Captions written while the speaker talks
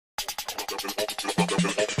What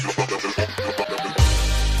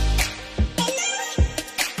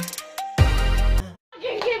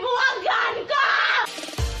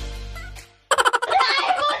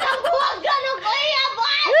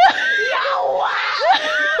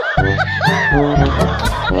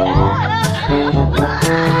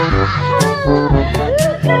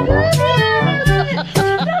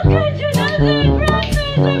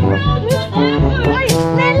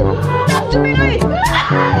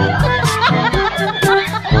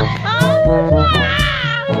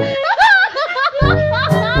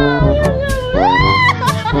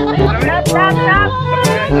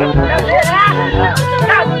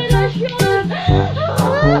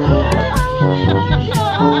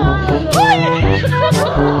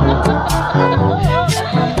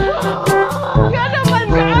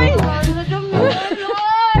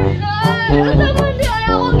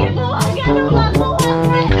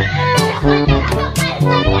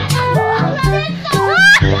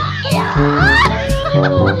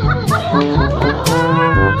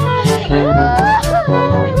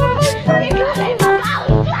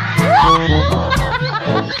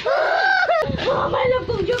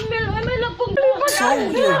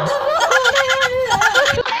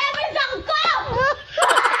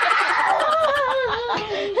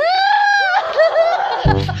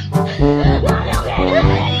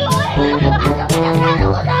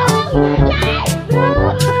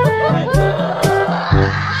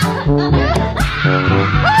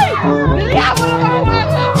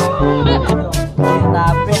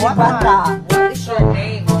is your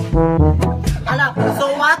name? So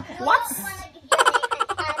what? What's?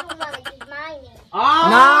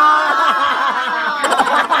 No!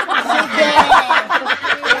 Sige!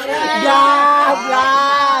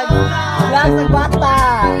 Vlog! Vlog sa bata!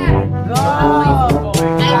 Go!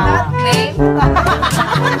 I'm not name.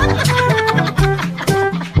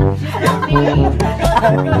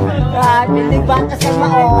 Pinig bata sa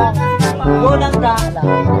maong. Go lang dala.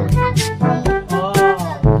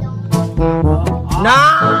 No!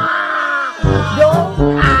 Don't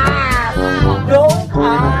ask! Don't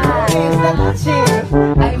ask!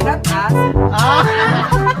 I'm not asked.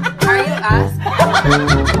 Are you asked?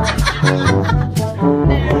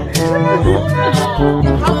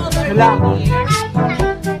 How old are you?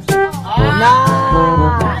 No!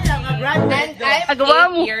 And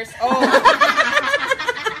I'm 8 years old.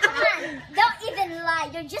 Don't even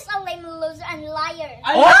lie. You're just a lame loser and liar.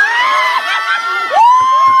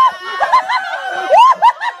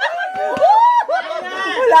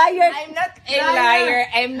 Liar! I'm not a liar.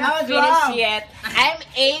 I'm not finished yet. I'm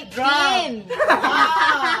 18.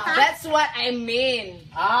 That's what I mean.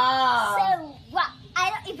 So what? I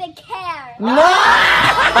don't even care. No!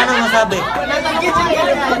 Paano masabi?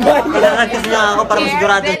 Kailangan kasi niya ako para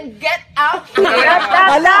masigurado. Then get out.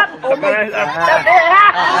 Alam!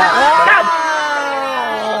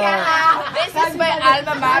 This is my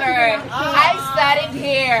alma mater. I studied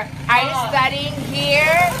here. Are you studying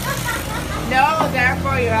here? No,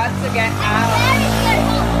 therefore you have to get out. Where is your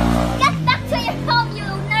home? Get back to your home, you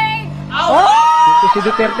nerd. Si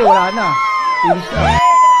Duterte wala na.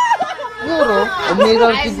 Siguro,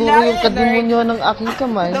 umiral siguro yung kadimonyo ng aking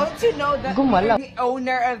kamay. Don't you know that Gumala. the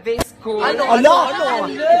owner of this school? Ano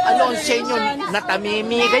ang sa inyo?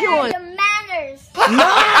 Natamimi kayo. Your manners.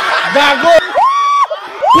 Gago!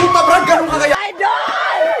 Puta brad, ganun ka kaya?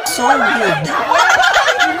 So weird.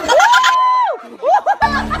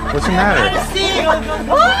 What's the matter?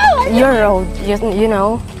 You're old, you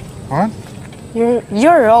know. Huh?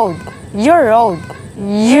 You're old. You're old.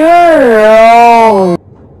 You're old.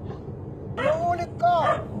 Ulit ko!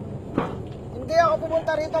 Hindi ako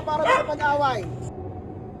pumunta rito para makapag-away.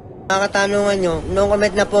 Nakatanungan nyo, no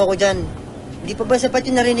comment na po ako dyan. Hindi pa ba sapat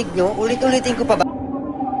yung narinig nyo? Ulit-ulitin ko pa ba?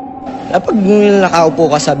 Kapag nakaupo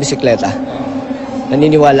ka sa bisikleta,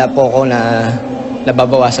 naniniwala po ako na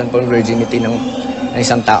nababawasan po ang virginity ng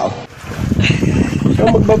isang tao. So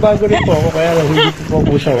magbabago rin po ako, kaya lang hindi po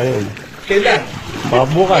po siya ngayon. Kailan? Baka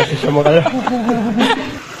bukas, isa makala.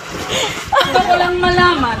 Gusto ko lang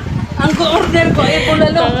malaman, ang ko-order ko ay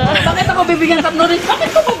bulalo. Bakit ako bibigyan tatlo rin? Bakit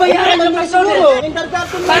ko pabayaran ng personal?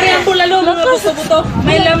 Pare ang bulalo, mga buto-buto,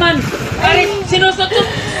 may laman. Pare, sinusutot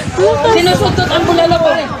ang bulalo,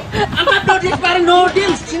 pare. Ang upload pare, no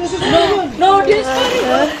deals. No deals,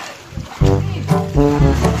 pare.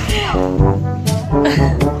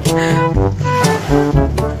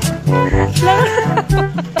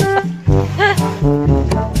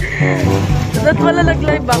 Ba't wala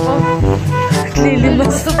nag-live ako?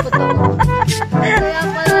 Naglilimas. Kaya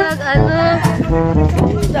pala nag-ano.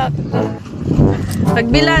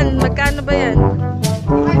 Pagbilan, magkano ba yan?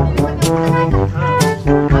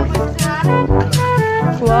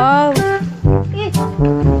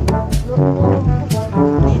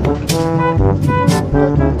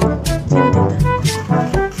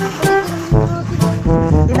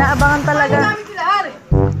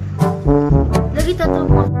 kita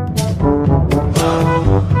tapos.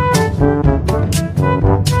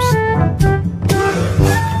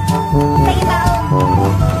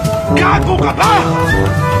 Gago ka ba?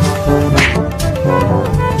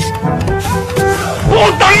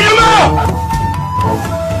 Putang ina mo!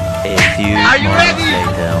 Are you ready?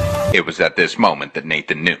 It was at this moment that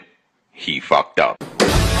Nathan knew. He fucked up.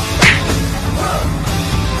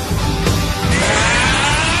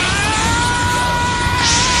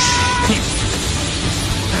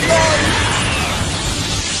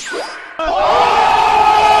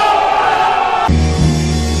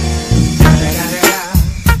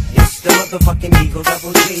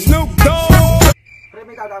 Snoop Dogg! Pre,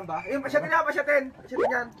 may dadaan ba? Ayun, pasyatin yan, pasyatin! Pasyatin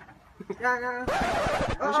yan! Yan, yan!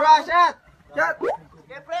 Joshua, shot! Shot!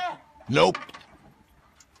 Okay, pre! Nope.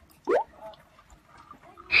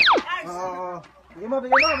 Bigay mo,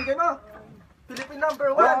 bigay mo, bigay mo! Philippine number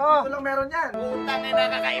 1! Dito lang meron yan! Putang ina,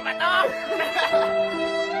 kakaiba to!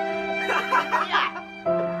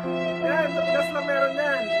 Yan, sa Pinas lang meron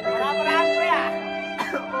yan! Wala kuya!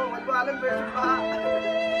 Oo, walwalan version pa!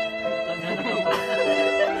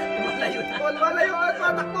 Wala yung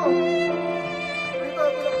patak mo! Dito,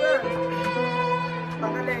 tulog na!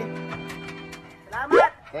 Tanggalin!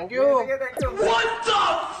 Salamat! Thank you! Sige, thank you! What the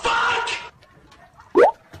fuck?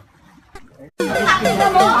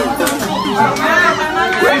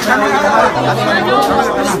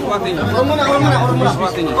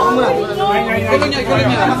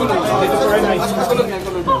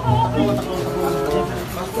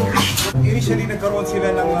 Initially, nagkaroon sila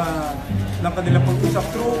ng kanilang pag-usap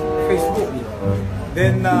through Facebook.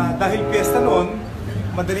 Then, dahil piyesta noon,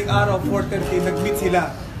 madaling araw, 4:30, nag-meet sila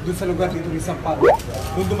dun sa lugar dito ni Sampalo.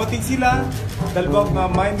 Nung dumating sila, dalawang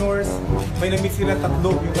minors, may na-meet sila 3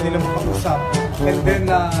 yung kanilang pag-usap. And then,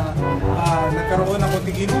 nagkaroon ng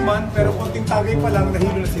konting inuman, pero konting tagay pa lang,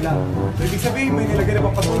 nahilo na sila. So, ibig sabihin, may nilagay na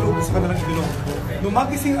papatulog sa kanilang ilong. Nung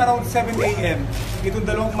magising around 7 a.m., itong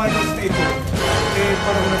 2 minors na ito,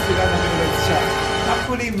 parang na sila na minulad siya.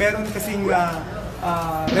 Actually, meron kasing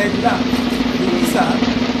regla. Yung isa,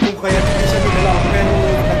 kung kaya hindi siya binalaw, pero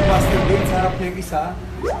nag-masturbate sa harap niya yung isa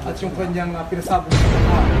at yung kanyang pinasabog sa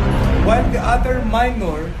mukha. While the other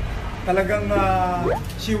minor, talagang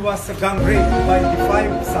she was gang raped by the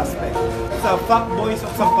 5 suspects. Sa fuckboys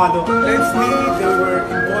of Sampalo, allegedly they were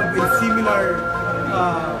involved in similar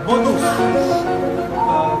bonus,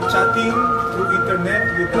 chatting through internet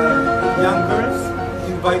with young girls,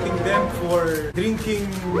 inviting them for drinking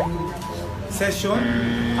session,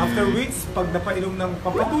 after which, pag napainom ng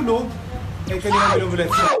pampatulog, ay kanilang binubulat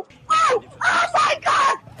siya. Oh my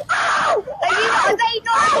God! Oh! Are they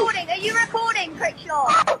not recording? Are you recording, Crickshaw?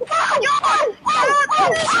 Oh my God!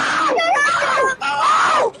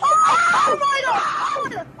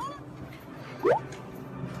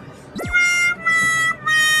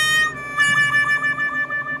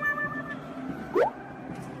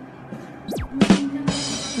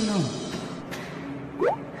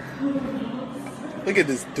 Look at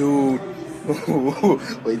this dude.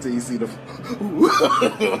 Wait till you see the.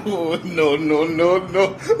 No, no, no,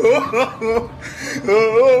 no.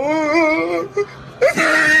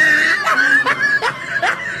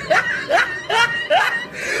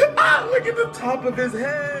 Look at the top of his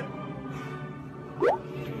head.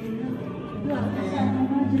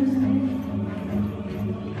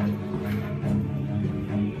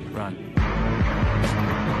 Run.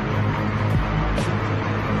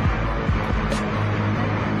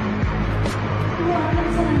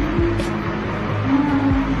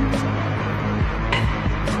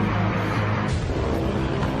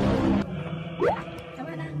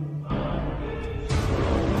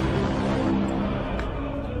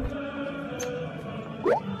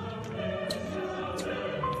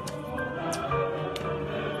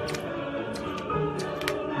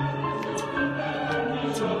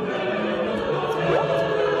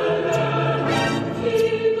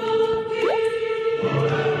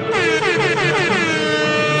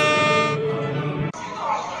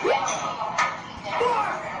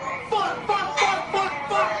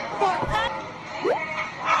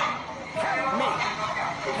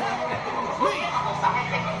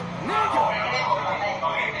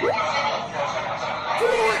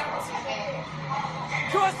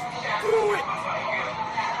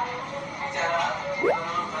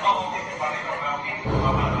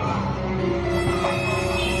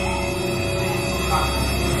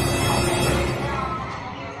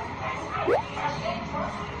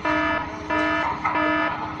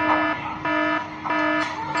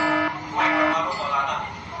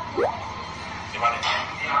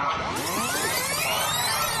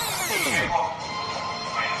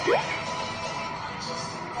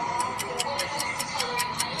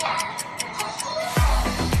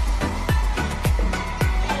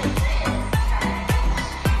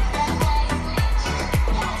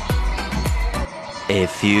 A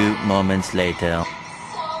few moments later.